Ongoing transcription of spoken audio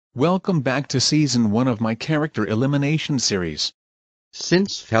Welcome back to Season 1 of my character elimination series.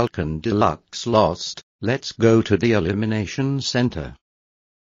 Since Falcon Deluxe lost, let's go to the Elimination Center.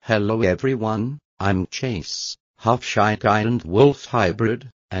 Hello everyone, I'm Chase, half Shy Guy and Wolf hybrid,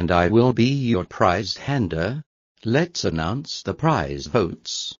 and I will be your prize hander. Let's announce the prize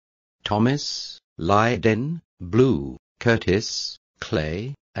votes. Thomas, Lyden, Blue, Curtis,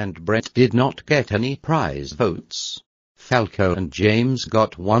 Clay, and Brett did not get any prize votes. Falco and James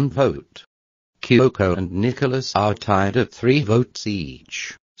got 1 vote. Kyoko and Nicholas are tied at 3 votes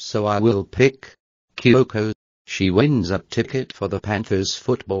each, so I will pick Kyoko. She wins a ticket for the Panthers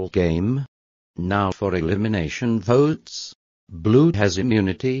football game. Now for elimination votes. Blue has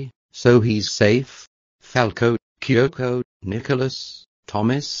immunity, so he's safe. Falco, Kyoko, Nicholas,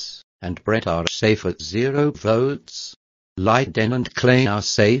 Thomas, and Brett are safe at 0 votes. Lyden and Clay are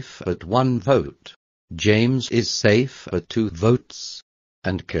safe at 1 vote. James is safe at 2 votes.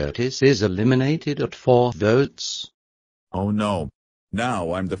 And Curtis is eliminated at 4 votes. Oh no.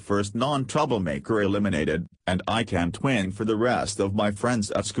 Now I'm the first non-troublemaker eliminated, and I can't win for the rest of my friends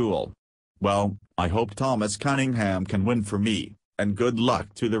at school. Well, I hope Thomas Cunningham can win for me, and good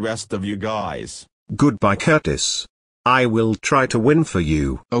luck to the rest of you guys. Goodbye Curtis. I will try to win for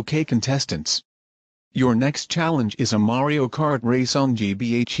you. Okay contestants. Your next challenge is a Mario Kart race on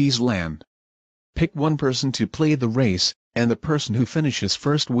GBA Cheese Land. Pick one person to play the race, and the person who finishes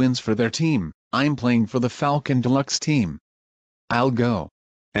first wins for their team. I'm playing for the Falcon Deluxe team. I'll go.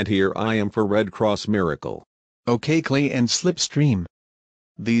 And here I am for Red Cross Miracle. Okay Clay and Slipstream.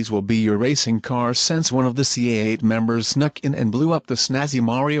 These will be your racing cars since one of the CA8 members snuck in and blew up the snazzy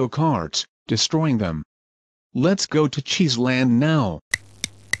Mario Karts, destroying them. Let's go to Cheese Land now.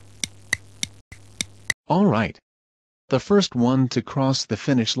 Alright. The first one to cross the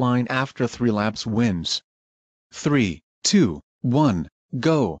finish line after 3 laps wins. 3, 2, 1,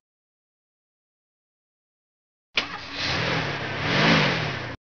 go.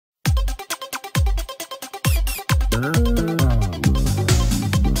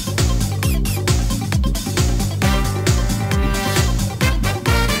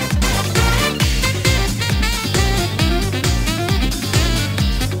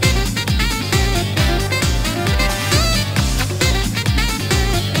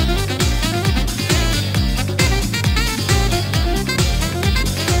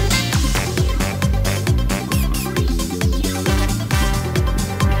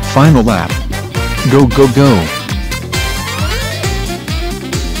 Final lap. Go go go.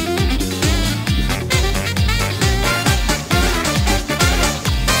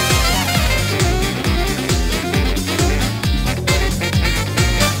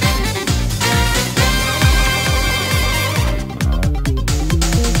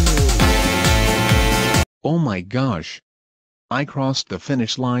 Oh my gosh. I crossed the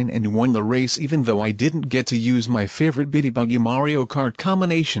finish line and won the race even though I didn't get to use my favorite Bitty Buggy Mario Kart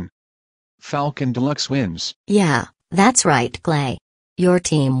combination. Falcon Deluxe wins. Yeah, that's right Clay. Your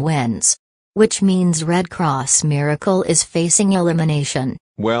team wins. Which means Red Cross Miracle is facing elimination.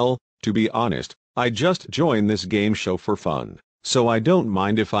 Well, to be honest, I just joined this game show for fun, so I don't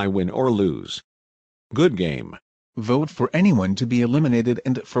mind if I win or lose. Good game. Vote for anyone to be eliminated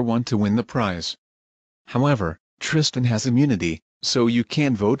and for one to win the prize. However, Tristan has immunity, so you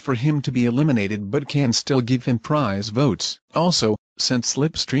can't vote for him to be eliminated but can still give him prize votes. Also, since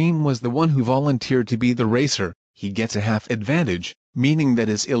Slipstream was the one who volunteered to be the racer, he gets a half advantage, meaning that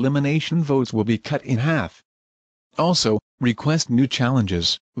his elimination votes will be cut in half. Also, request new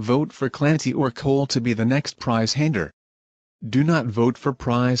challenges. Vote for Clancy or Cole to be the next prize hander. Do not vote for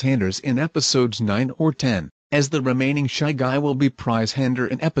prize handers in episodes 9 or 10, as the remaining Shy Guy will be prize hander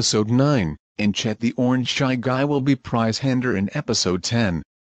in episode 9. And Chet the Orange Shy Guy will be prize hander in episode 10.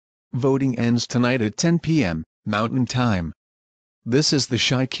 Voting ends tonight at 10 p.m. Mountain Time. This is the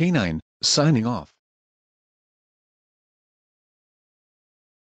Shy K9, signing off.